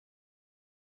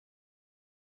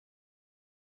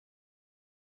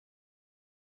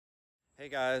Hey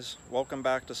guys, welcome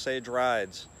back to Sage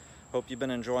Rides. Hope you've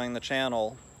been enjoying the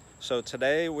channel. So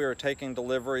today we are taking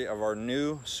delivery of our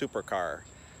new supercar.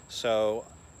 So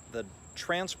the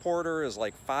transporter is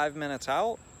like 5 minutes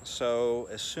out. So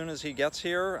as soon as he gets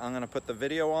here, I'm gonna put the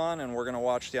video on and we're gonna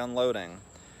watch the unloading.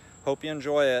 Hope you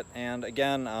enjoy it. And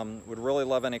again, would really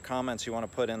love any comments you want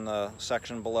to put in the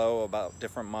section below about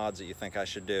different mods that you think I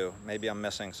should do. Maybe I'm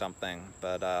missing something,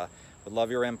 but would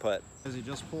love your input. As he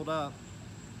just pulled up.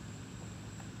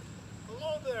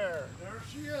 Hello there. There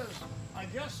she is. I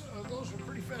guess those are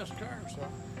pretty fast cars,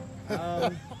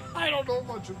 huh? I don't know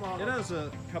much about It has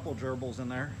a couple gerbils in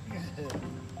there. So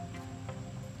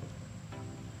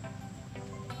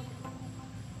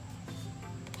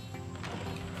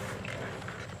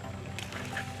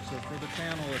for the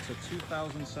channel, it's a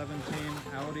 2017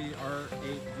 Audi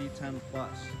R8 V10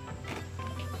 Plus.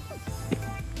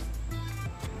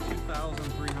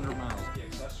 2,300 miles. The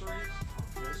accessories?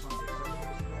 Here's some of the accessories.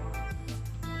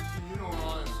 You know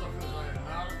all that stuff is I have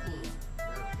not a clue. There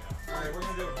we go. Alright, we're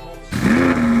going to do a full.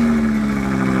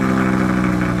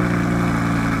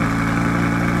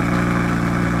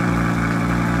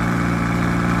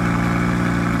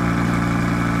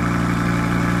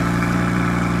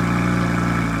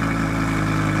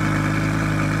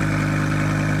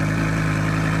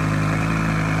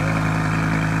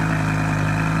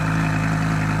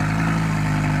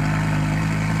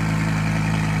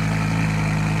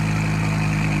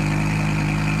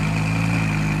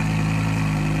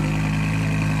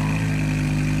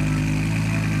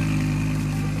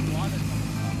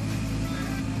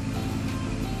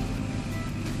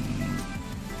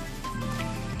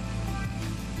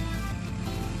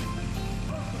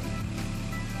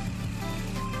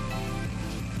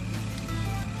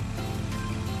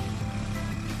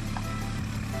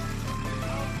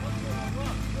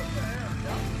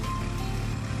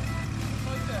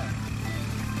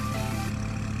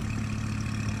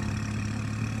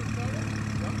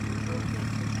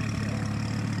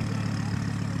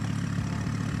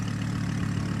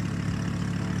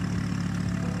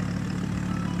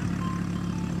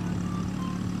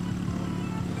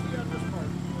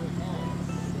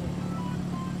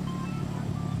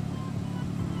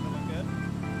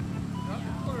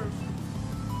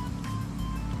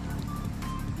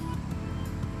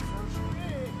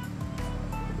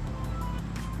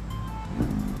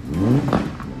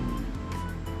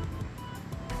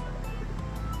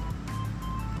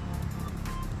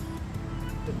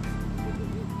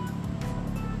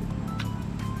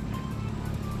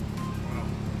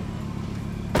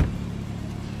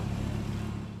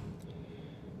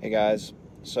 Hey guys,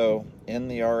 so in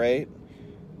the R8,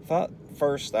 thought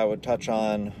first I would touch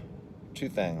on two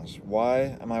things.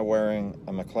 Why am I wearing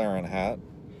a McLaren hat?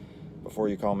 Before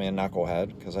you call me a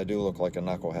knucklehead, because I do look like a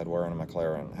knucklehead wearing a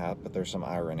McLaren hat, but there's some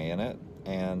irony in it.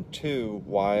 And two,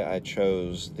 why I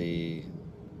chose the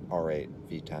R8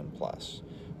 V10 Plus.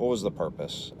 What was the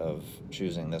purpose of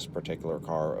choosing this particular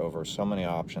car over so many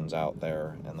options out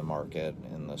there in the market,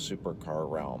 in the supercar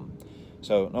realm?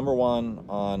 So number one,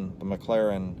 on the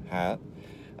McLaren hat,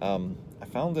 I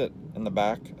found it in the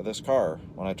back of this car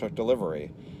when I took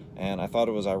delivery. And I thought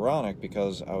it was ironic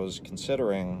because I was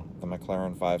considering the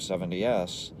McLaren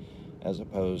 570S as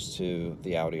opposed to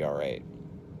the Audi R8.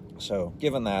 So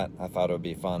given that, I thought it would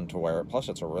be fun to wear it. Plus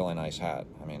it's a really nice hat.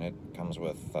 I mean, it comes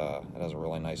with, it has a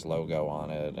really nice logo on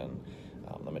it, and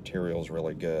the material's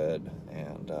really good.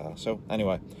 And so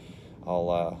anyway,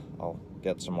 I'll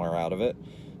get some wear out of it.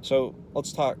 So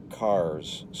let's talk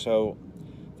cars. So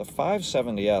the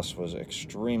 570S was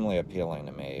extremely appealing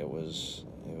to me. It was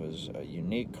a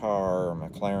unique car.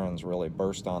 McLaren's really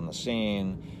burst on the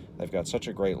scene. They've got such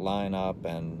a great lineup,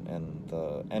 and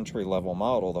the entry-level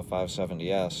model, the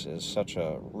 570S, is such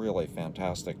a really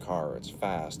fantastic car. It's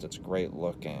fast, it's great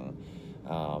looking,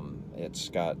 it's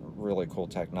got really cool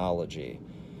technology.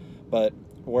 But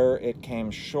where it came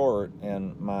short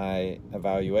in my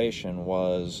evaluation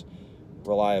was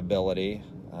reliability,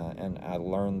 and I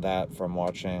learned that from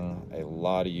watching a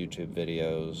lot of YouTube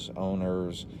videos.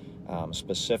 Owners,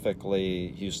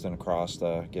 specifically Houston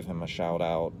Crosta, give him a shout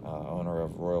out, owner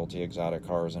of Royalty Exotic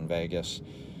Cars in Vegas.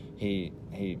 He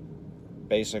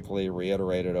basically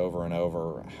reiterated over and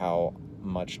over how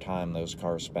much time those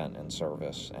cars spent in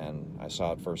service, and I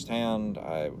saw it firsthand.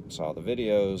 I saw the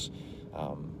videos,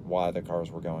 why the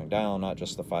cars were going down, not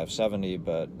just the 570,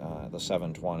 but the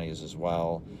 720s as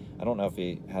well. I don't know if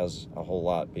he has a whole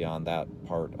lot beyond that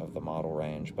part of the model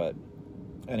range, but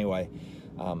anyway,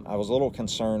 I was a little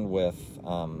concerned with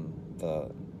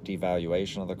the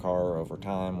devaluation of the car over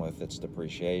time with its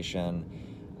depreciation.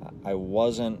 I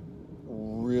wasn't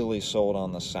really sold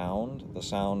on the sound. The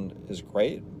sound is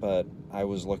great, but I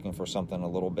was looking for something a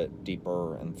little bit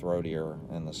deeper and throatier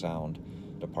in the sound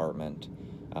department.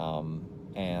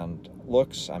 And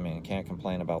looks, I mean, can't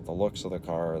complain about the looks of the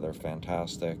car. They're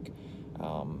fantastic.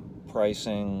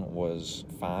 Pricing was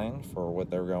fine for what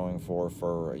they're going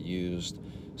for a used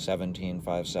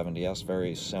 17570S,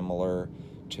 very similar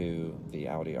to the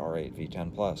Audi R8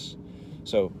 V10 Plus.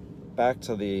 So back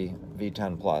to the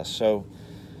V10 Plus. So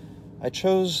I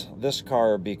chose this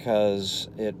car because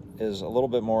it is a little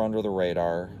bit more under the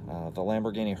radar. The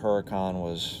Lamborghini Huracan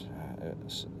was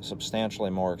substantially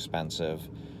more expensive.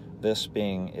 This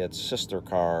being its sister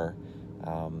car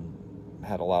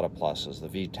had a lot of pluses. The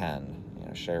V10, you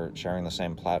know, sharing the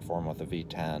same platform with the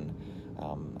V10.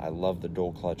 I love the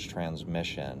dual clutch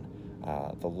transmission.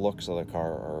 The looks of the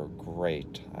car are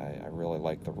great. I really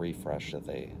like the refresh that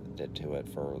they did to it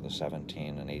for the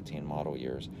 17 and 18 model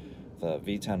years. The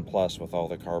V10 Plus with all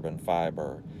the carbon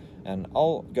fiber. And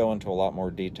I'll go into a lot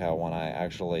more detail when I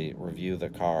actually review the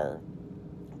car.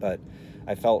 But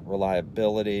I felt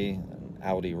reliability.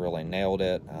 Audi really nailed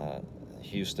it.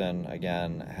 Houston,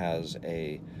 again, has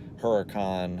a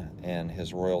Huracan in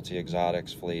his Royalty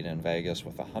Exotics fleet in Vegas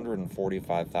with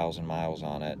 145,000 miles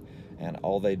on it. And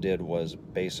all they did was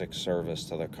basic service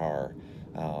to the car.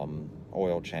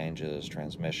 Oil changes,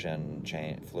 transmission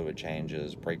fluid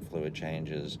changes, brake fluid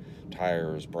changes,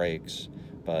 tires, brakes.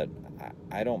 But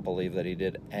I don't believe that he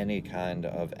did any kind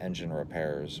of engine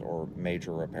repairs or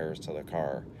major repairs to the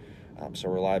car. So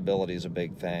reliability is a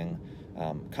big thing.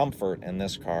 Comfort in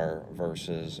this car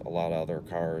versus a lot of other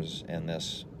cars in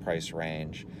this price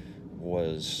range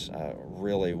was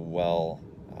really well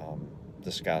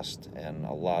discussed in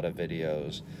a lot of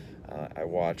videos. I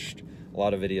watched a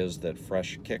lot of videos that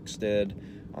Fresh Kicks did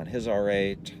on his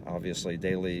R8. Obviously,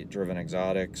 Daily Driven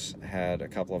Exotics had a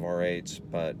couple of R8s,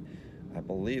 but I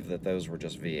believe that those were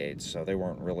just V8s, so they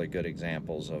weren't really good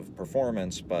examples of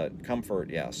performance. But comfort,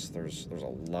 yes, there's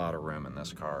a lot of room in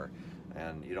this car,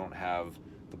 and you don't have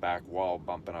the back wall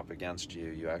bumping up against you.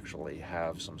 You actually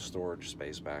have some storage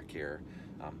space back here,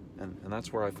 and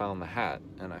that's where I found the hat.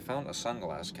 And I found a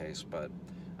sunglass case, but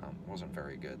wasn't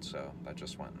very good, so that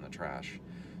just went in the trash.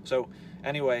 So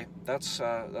anyway, that's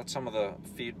some of the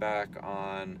feedback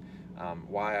on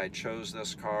why I chose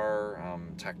this car.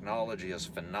 Technology is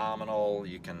phenomenal.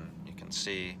 You can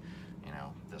see, you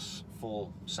know, this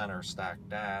full center stack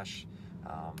dash,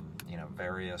 you know,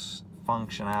 various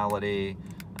functionality.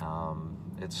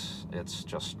 It's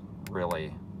just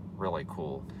really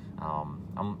cool.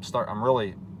 I'm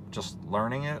really just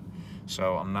learning it,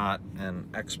 so I'm not an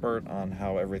expert on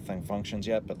how everything functions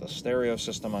yet, but the stereo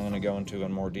system I'm going to go into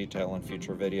in more detail in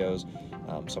future videos.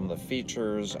 Some of the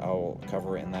features I'll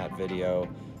cover in that video,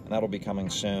 and that'll be coming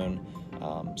soon.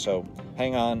 So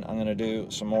hang on, I'm going to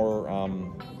do some more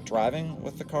driving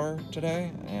with the car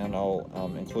today, and I'll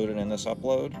include it in this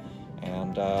upload,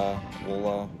 and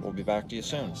we'll be back to you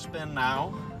soon. Spin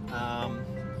now.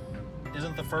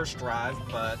 Isn't the first drive,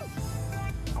 but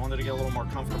I wanted to get a little more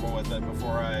comfortable with it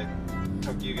before I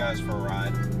took you guys for a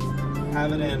ride.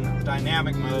 Have it in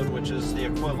dynamic mode, which is the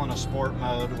equivalent of sport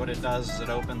mode. What it does is it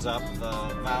opens up the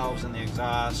valves in the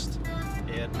exhaust.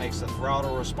 It makes the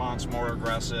throttle response more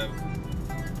aggressive,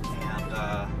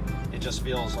 and it just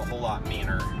feels a whole lot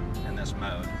meaner in this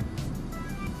mode.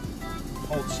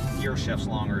 Holds gear shifts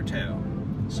longer too.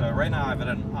 So right now I have it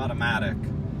in automatic,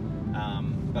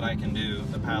 but I can do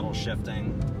the paddle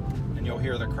shifting, and you'll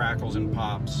hear the crackles and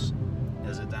pops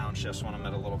as it downshifts when I'm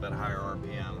at a little bit higher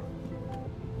RPM.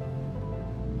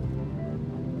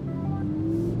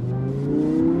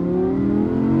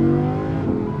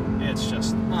 It's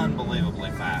just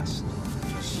unbelievably fast,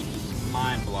 just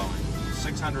mind-blowing.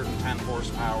 610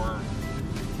 horsepower.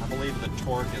 I believe the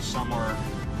torque is somewhere,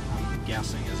 I'm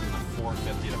guessing, is in the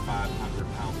 450 to 500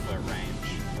 pound-foot range,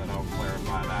 but I'll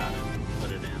clarify that and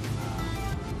put it in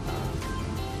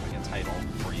like a title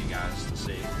for you guys to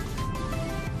see.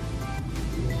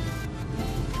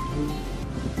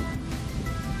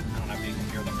 I don't know if you can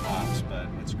hear the pops, but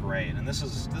it's great. And this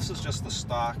is just the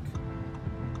stock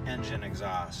engine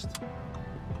exhaust.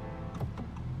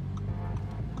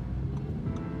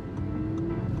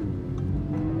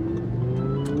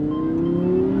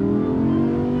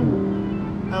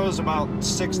 That was about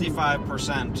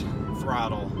 65%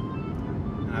 throttle,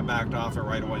 and I backed off it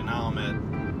right away. Now I'm at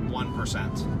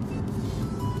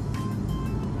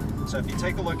 1%. So if you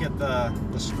take a look at the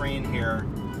screen here,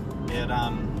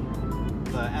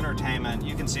 the entertainment,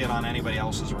 you can see it on anybody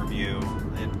else's review.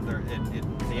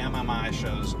 The MMI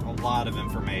shows a lot of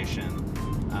information,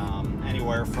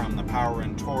 anywhere from the power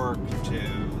and torque to,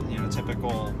 you know,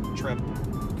 typical trip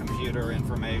computer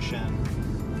information,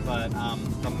 but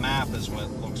the map is what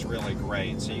looks really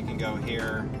great. So you can go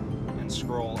here and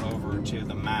scroll over to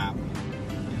the map,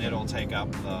 and it'll take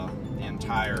up the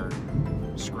entire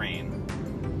screen.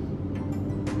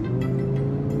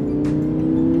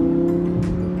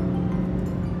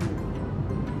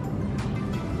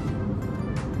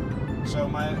 So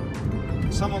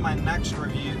some of my next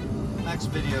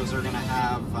videos are going to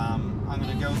have, I'm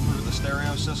going to go through the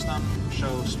stereo system,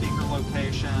 show speaker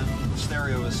location. The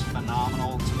stereo is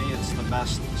phenomenal. To me, it's the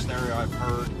best stereo I've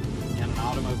heard in an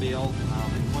automobile,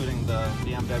 including the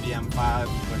BMW M5,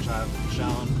 which I've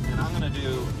shown. And I'm going to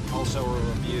do also a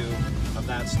review of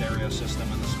that stereo system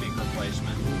and the speaker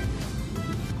placement, and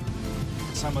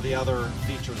some of the other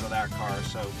features of that car.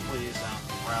 So please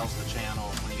browse the channel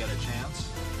when you get a chance.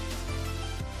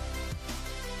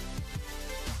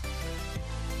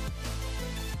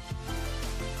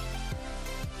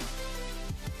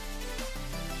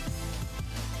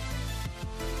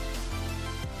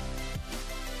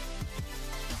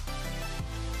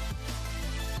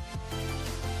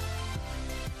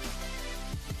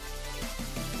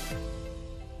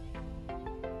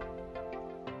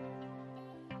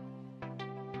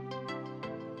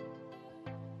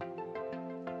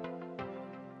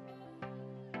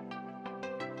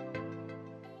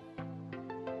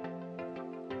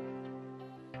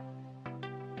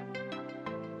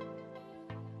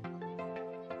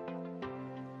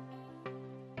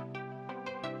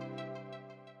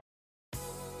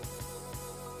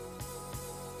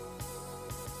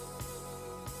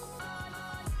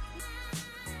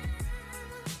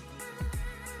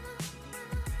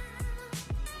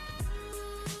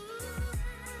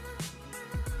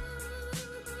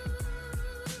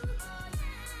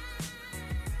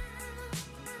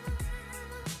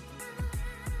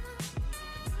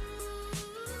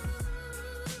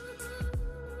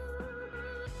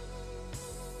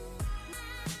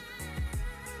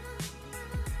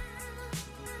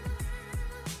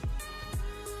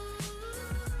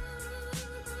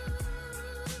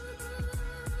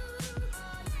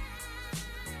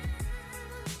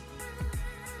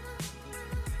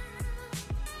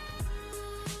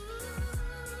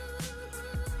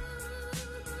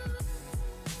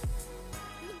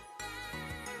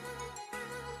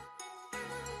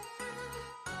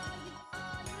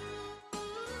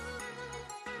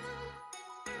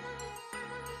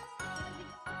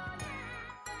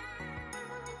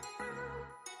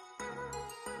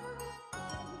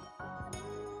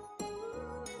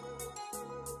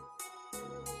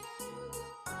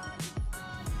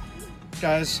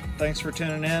 Guys, thanks for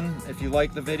tuning in. If you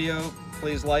like the video,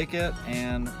 please like it,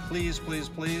 and please, please,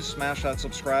 please smash that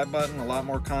subscribe button. A lot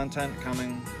more content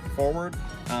coming forward.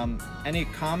 Any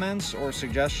comments or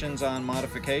suggestions on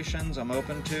modifications, I'm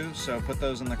open to, so put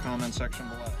those in the comment section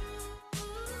below.